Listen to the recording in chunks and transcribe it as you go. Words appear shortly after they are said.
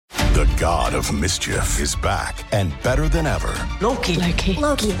The god of mischief is back and better than ever. Loki.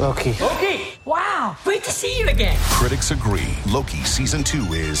 Wow, great to see you again. Critics agree Loki Season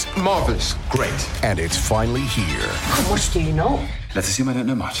 2 is marvelous. Great. And it's finally here. How much do you know? Let's assume I don't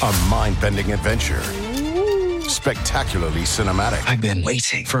know much. A mind-bending adventure. Spectacularly cinematic. I've been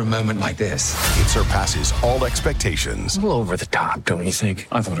waiting for a moment like this. It surpasses all expectations. A little over the top, don't you think?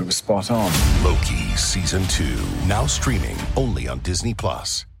 I thought it was spot on. Loki Season 2. Now streaming only on Disney+.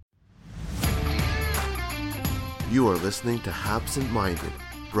 You are listening to Habsent Minded,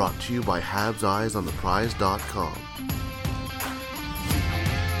 brought to you by HabsEyesOnThePrize.com.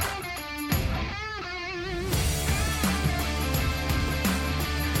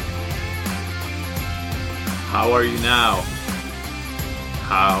 How are you now?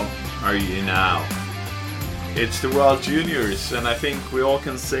 How are you now? It's the World Juniors, and I think we all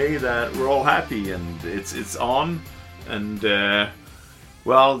can say that we're all happy, and it's on. And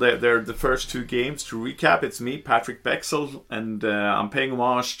well, they're the first two games. To recap, it's me, Patrick Bexel, and I'm paying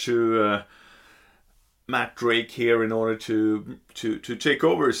homage to Matt Drake here in order to take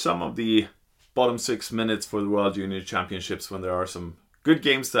over some of the bottom 6 minutes for the World Junior Championships when there are some good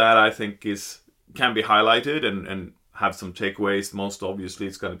games that I think can be highlighted and have some takeaways. Most obviously,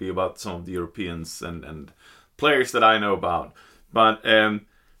 it's going to be about some of the Europeans and players that I know about. But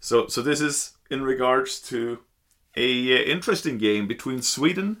so this is in regards to a interesting game between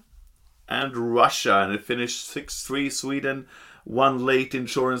Sweden and Russia, and it finished 6-3 Sweden, one late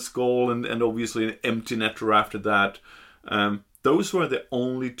insurance goal, and obviously an empty netter after that. Those were the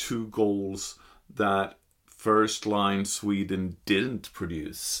only two goals that first line Sweden didn't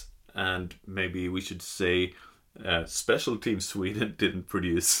produce. And maybe we should say special team Sweden didn't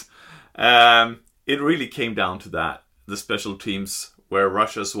produce. It really came down to that. The special teams, where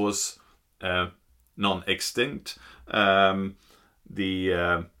Russia's was non-extinct, or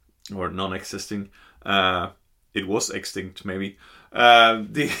non-existing. It was extinct, maybe.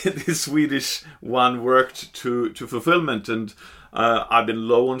 The Swedish one worked to fulfillment, and I've been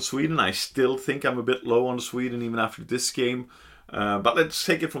low on Sweden. I still think I'm a bit low on Sweden even after this game. But let's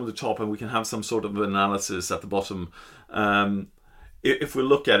take it from the top, and we can have some sort of analysis at the bottom. If we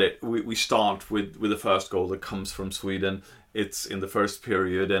look at it, we start with the first goal that comes from Sweden. It's in the first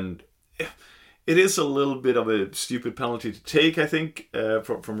period, and it is a little bit of a stupid penalty to take, I think,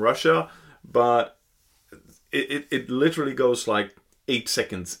 from Russia. But it literally goes like 8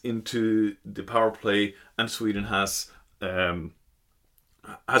 seconds into the power play, and Sweden has 1-0.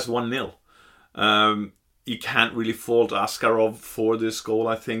 You can't really fault Askarov for this goal,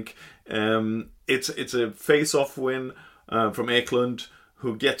 I think. It's a face-off win from Eklund,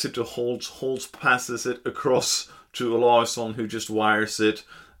 who gets it to Holtz. Holtz passes it across to Olausson, who just wires it.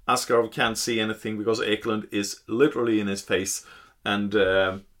 Askarov can't see anything because Eklund is literally in his face. And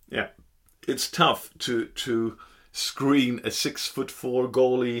it's tough to screen a 6'4"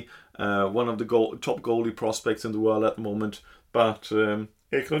 goalie, one of the top goalie prospects in the world at the moment. But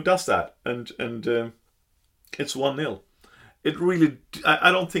Eklund does that, and it's 1-0. It really,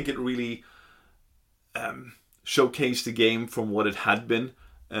 I don't think it really showcased the game from what it had been.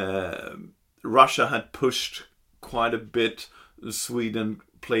 Russia had pushed quite a bit. Sweden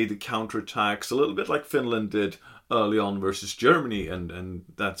played the counterattacks a little bit like Finland did early on versus Germany, and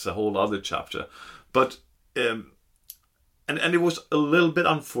that's a whole other chapter. But and it was a little bit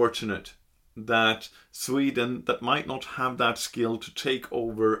unfortunate that Sweden, that might not have that skill to take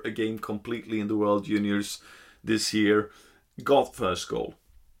over a game completely in the World Juniors this year, got first goal,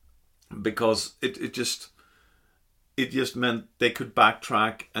 because it just meant they could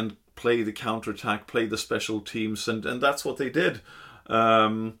backtrack and play the counterattack, play the special teams, and that's what they did.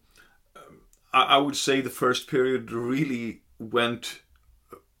 I would say the first period really went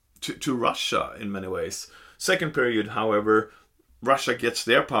to Russia in many ways. Second period, however, Russia gets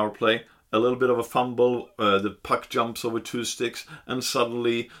their power play, a little bit of a fumble, the puck jumps over 2 sticks, and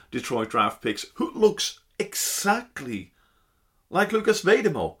suddenly Detroit draft picks, who looks exactly like Lucas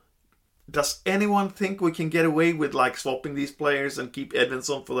Vedemo. Does anyone think we can get away with like swapping these players and keep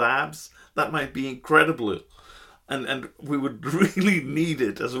Edvinsson for the Habs? That might be incredible. And we would really need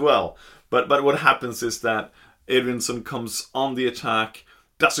it as well. But what happens is that Edvinsson comes on the attack,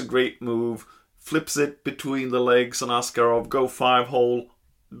 does a great move, flips it between the legs on Askarov, go 5-hole,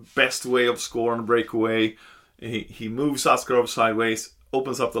 best way of scoring a breakaway. He moves Askarov sideways,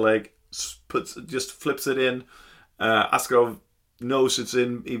 opens up the leg, just flips it in. Askarov knows it's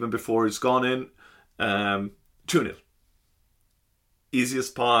in even before it's gone in. 2-0.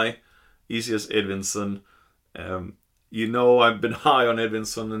 Easiest pie, easiest Edvinsson. I've been high on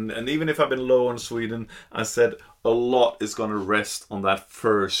Edvinsson, and even if I've been low on Sweden, I said a lot is going to rest on that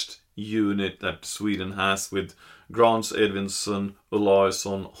first unit that Sweden has with Grans, Edvinsson,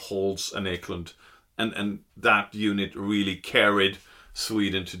 Olausson, Holtz and Eklund. And that unit really carried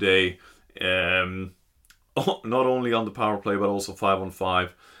Sweden today. Not only on the power play, but also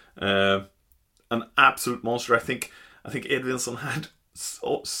 5-on-5. An absolute monster. I think Edvinsson had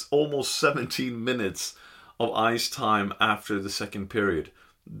almost 17 minutes of ice time after the second period.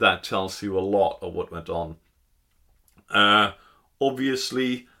 That tells you a lot of what went on.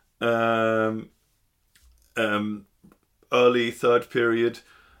 Obviously, early third period,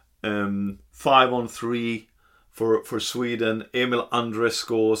 5-on-3 for Sweden. Emil Andre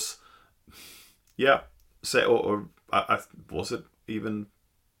scores. Yeah, was it even?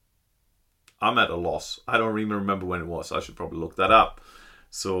 I'm at a loss. I don't even remember when it was. I should probably look that up.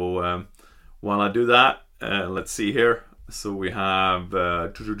 So while I do that, let's see here. So we have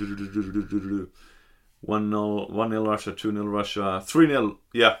 1-0 Russia, 2-0 Russia, 3-0.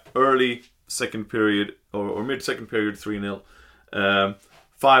 Yeah, early second period or mid second period, 3-0.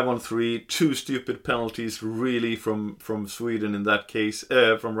 5-on-3, 2 stupid penalties really from Sweden in that case,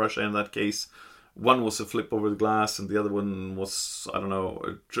 from Russia in that case. One was a flip over the glass, and the other one was, I don't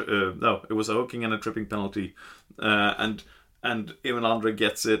know, no, it was a hooking and a tripping penalty. And Emil Andre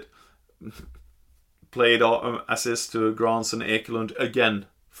gets it. Played assist to Grans and Ekelund. Again,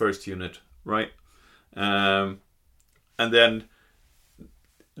 first unit, right? And then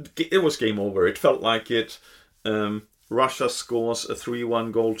it was game over. It felt like it. Russia scores a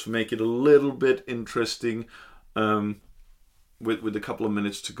 3-1 goal to make it a little bit interesting with a couple of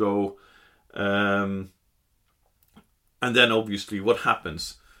minutes to go. And then obviously what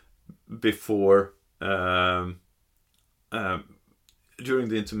happens before during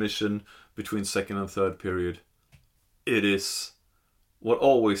the intermission between second and third period. It is what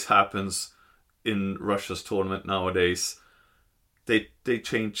always happens in Russia's tournament nowadays. They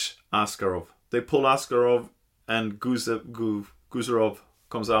change Askarov. They pull Askarov and Guzarov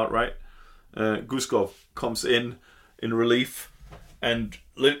comes out, right? Guskov comes in relief, and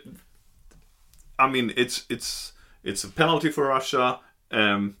I mean it's a penalty for Russia,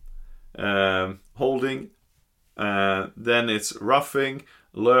 holding. Then it's roughing.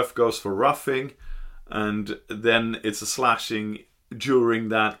 Löf goes for roughing, and then it's a slashing during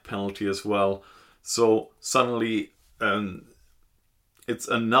that penalty as well. So suddenly it's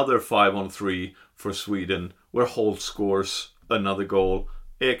another 5-on-3 for Sweden, where Holt scores another goal.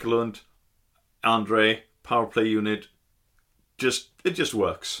 Ekelund, Andre, power play unit, it just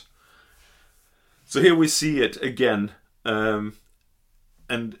works. So here we see it again, and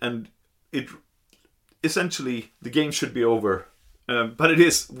it essentially the game should be over. But it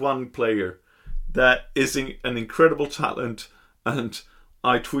is one player that is an incredible talent, and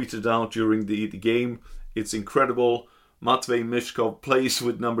I tweeted out during the game, it's incredible. Matvei Mishkov plays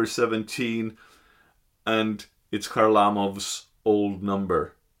with number 17, and it's Kharlamov's old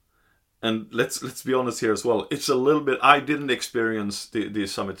number. And let's be honest here as well. It's a little bit. I didn't experience the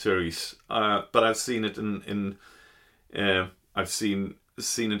Summit Series, but I've seen it I've seen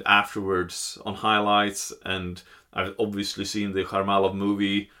it afterwards on highlights, and I've obviously seen the Kharlamov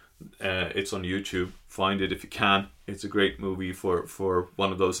movie. It's on YouTube. Find it if you can. It's a great movie for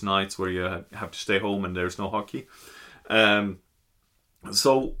one of those nights where you have to stay home and there's no hockey.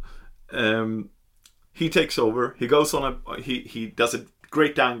 He takes over. He goes on he does a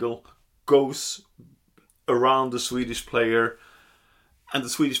great angle, goes around the Swedish player, and the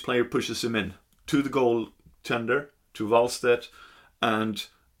Swedish player pushes him in to the goaltender, to Wallstedt, and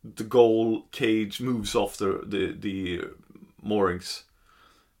the goal cage moves off the moorings.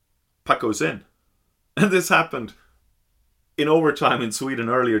 Puck goes in. And this happened in overtime in Sweden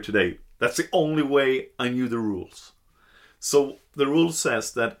earlier today. That's the only way I knew the rules. So the rule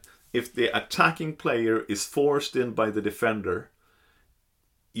says that if the attacking player is forced in by the defender,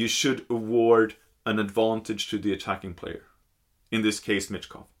 you should award an advantage to the attacking player. In this case,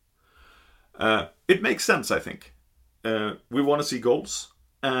 Michkov. It makes sense, I think. We want to see goals.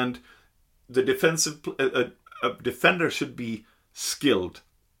 And the a defender should be skilled.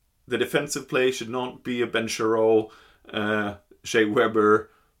 The defensive play should not be a Ben Chirot, Shea Weber,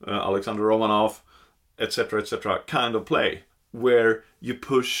 Alexander Romanov, etc., kind of play, where you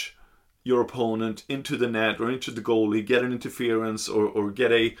push your opponent into the net or into the goalie, get an interference or get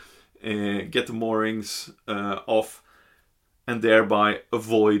the moorings off, and thereby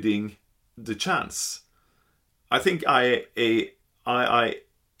avoiding the chance. I think IIHF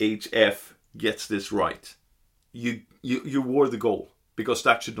gets this right. You award the goal, because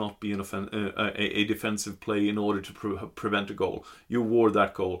that should not be a defensive play in order to prevent a goal. You award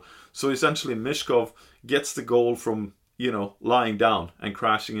that goal. So essentially Mishkov gets the goal from lying down and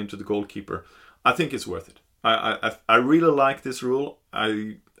crashing into the goalkeeper. I think it's worth it. I really like this rule.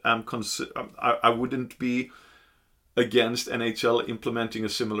 I wouldn't be against NHL implementing a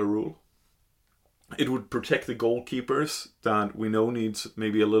similar rule. It would protect the goalkeepers that we know needs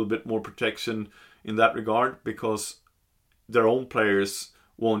maybe a little bit more protection in that regard, because their own players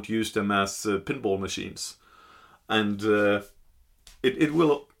won't use them as pinball machines. And it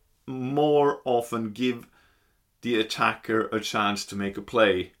will more often give the attacker a chance to make a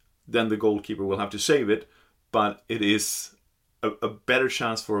play. Then the goalkeeper will have to save it, but it is a better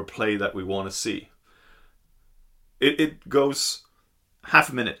chance for a play that we want to see. It goes half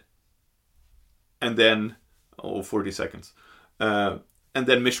a minute, and then 40 seconds, and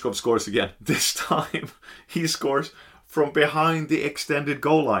then Mishkov scores again. This time he scores from behind the extended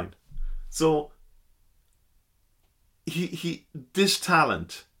goal line. So he this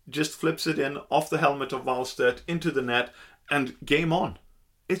talent just flips it in off the helmet of Wallstedt into the net, and game on.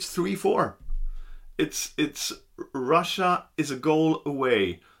 It's 3-4. It's Russia is a goal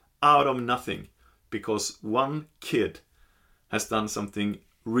away out of nothing, because one kid has done something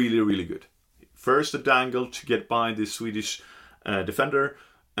really, really good. First a dangle to get by the Swedish defender,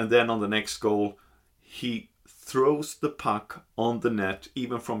 and then on the next goal he throws the puck on the net,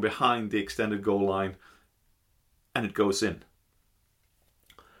 even from behind the extended goal line, and it goes in.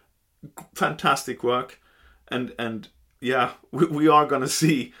 Fantastic work. And yeah, we are going to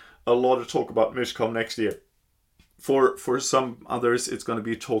see a lot of talk about Mishkov next year. For some others, it's going to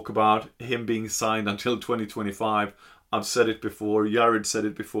be talk about him being signed until 2025. I've said it before. Jared said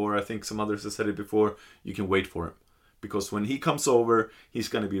it before. I think some others have said it before. You can wait for him, because when he comes over, he's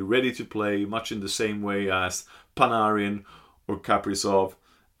going to be ready to play much in the same way as Panarin or Kaprizov.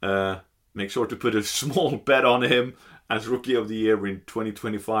 Make sure to put a small bet on him as Rookie of the Year in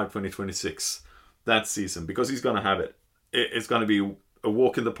 2025-2026, that season, because he's going to have it. It's going to be a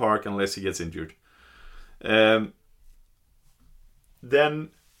walk in the park unless he gets injured. Then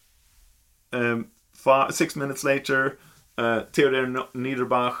 6 minutes later, Theodor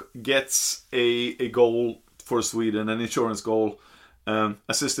Niederbach gets a goal for Sweden, an insurance goal,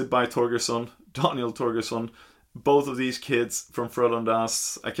 assisted by Daniel Torgersson. Both of these kids from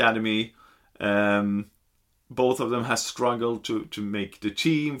Frölunda's academy, both of them have struggled to make the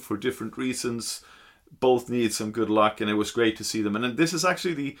team for different reasons. Both need some good luck, and it was great to see them. And this is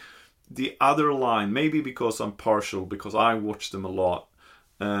actually the other line, maybe because I'm partial, because I watched them a lot.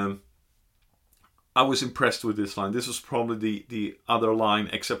 I was impressed with this line. This was probably the other line,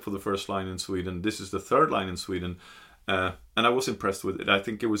 except for the first line in Sweden. This is the third line in Sweden. And I was impressed with it. I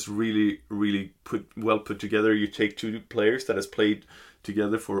think it was really, really well put together. You take two players that has played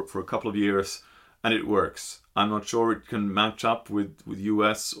together for a couple of years, and it works. I'm not sure it can match up with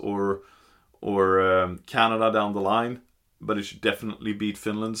US or Canada down the line, but it should definitely beat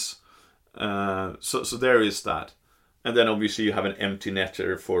Finland's. So there is that. And then obviously you have an empty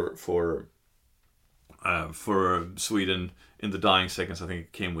netter for Sweden in the dying seconds. I think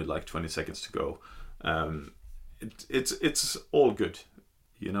it came with like 20 seconds to go. It's all good,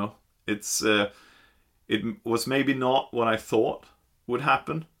 you know. It was maybe not what I thought would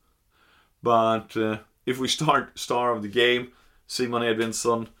happen, but if we start star of the game, Simon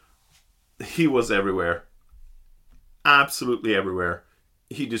Edvinsson, he was everywhere, absolutely everywhere.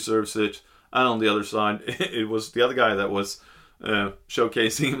 He deserves it. And on the other side, it was the other guy that was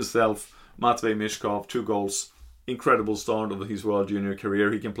showcasing himself, Matvei Mishkov, 2 goals. Incredible start of his World Junior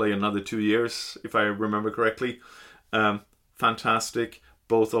career. He can play another 2 years, if I remember correctly. Fantastic,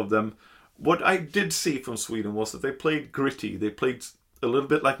 both of them. What I did see from Sweden was that they played gritty. They played a little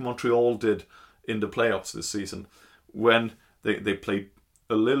bit like Montreal did in the playoffs this season, when they played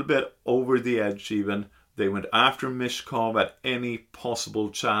a little bit over the edge even. They went after Mishkov at any possible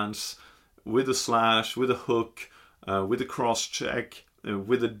chance, with a slash, with a hook, with a cross check,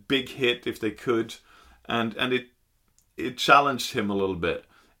 with a big hit if they could, and it challenged him a little bit.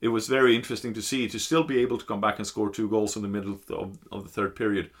 It was very interesting to see, to still be able to come back and score 2 goals in the middle of the third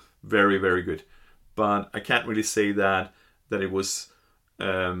period. Very, very good. But I can't really say that it was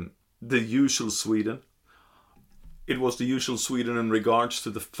the usual Sweden. It was the usual Sweden in regards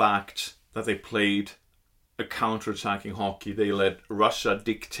to the fact that they played a counter-attacking hockey. They let Russia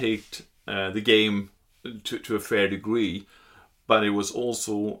dictate the game to a fair degree, but it was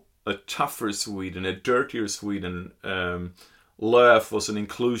also a tougher Sweden, a dirtier Sweden. Löf was an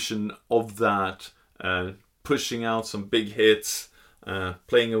inclusion of that, pushing out some big hits,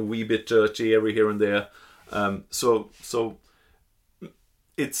 playing a wee bit dirty every here and there. So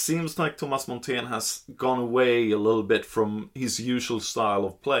it seems like Thomas Montén has gone away a little bit from his usual style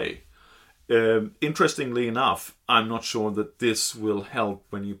of play. Interestingly enough, I'm not sure that this will help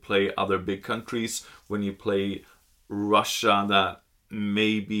when you play other big countries, when you play Russia that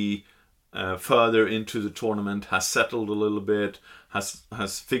maybe further into the tournament has settled a little bit,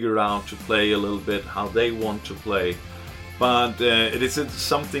 has figured out to play a little bit how they want to play. But it is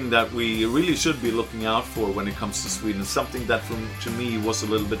something that we really should be looking out for when it comes to Sweden. Something that to me was a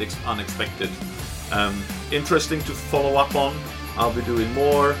little bit unexpected. Interesting to follow up on. I'll be doing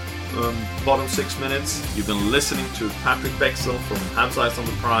more bottom 6 minutes. You've been listening to Patrick Bexel from Habs Eyes on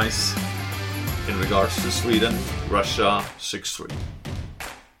the Prize in regards to Sweden, Russia 6-3.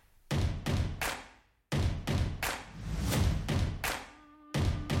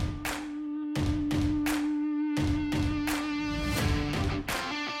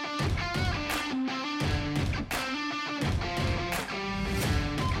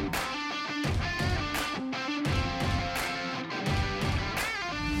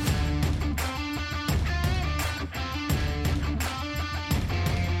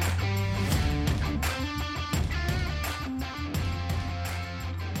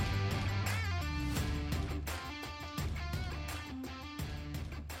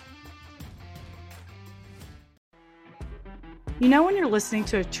 You know when you're listening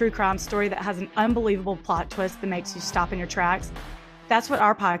to a true crime story that has an unbelievable plot twist that makes you stop in your tracks? That's what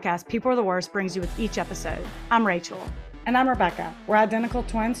our podcast, People Are the Worst, brings you with each episode. I'm Rachel. And I'm Rebecca. We're identical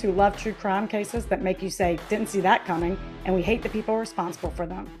twins who love true crime cases that make you say, didn't see that coming, and we hate the people responsible for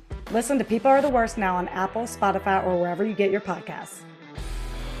them. Listen to People Are the Worst now on Apple, Spotify, or wherever you get your podcasts.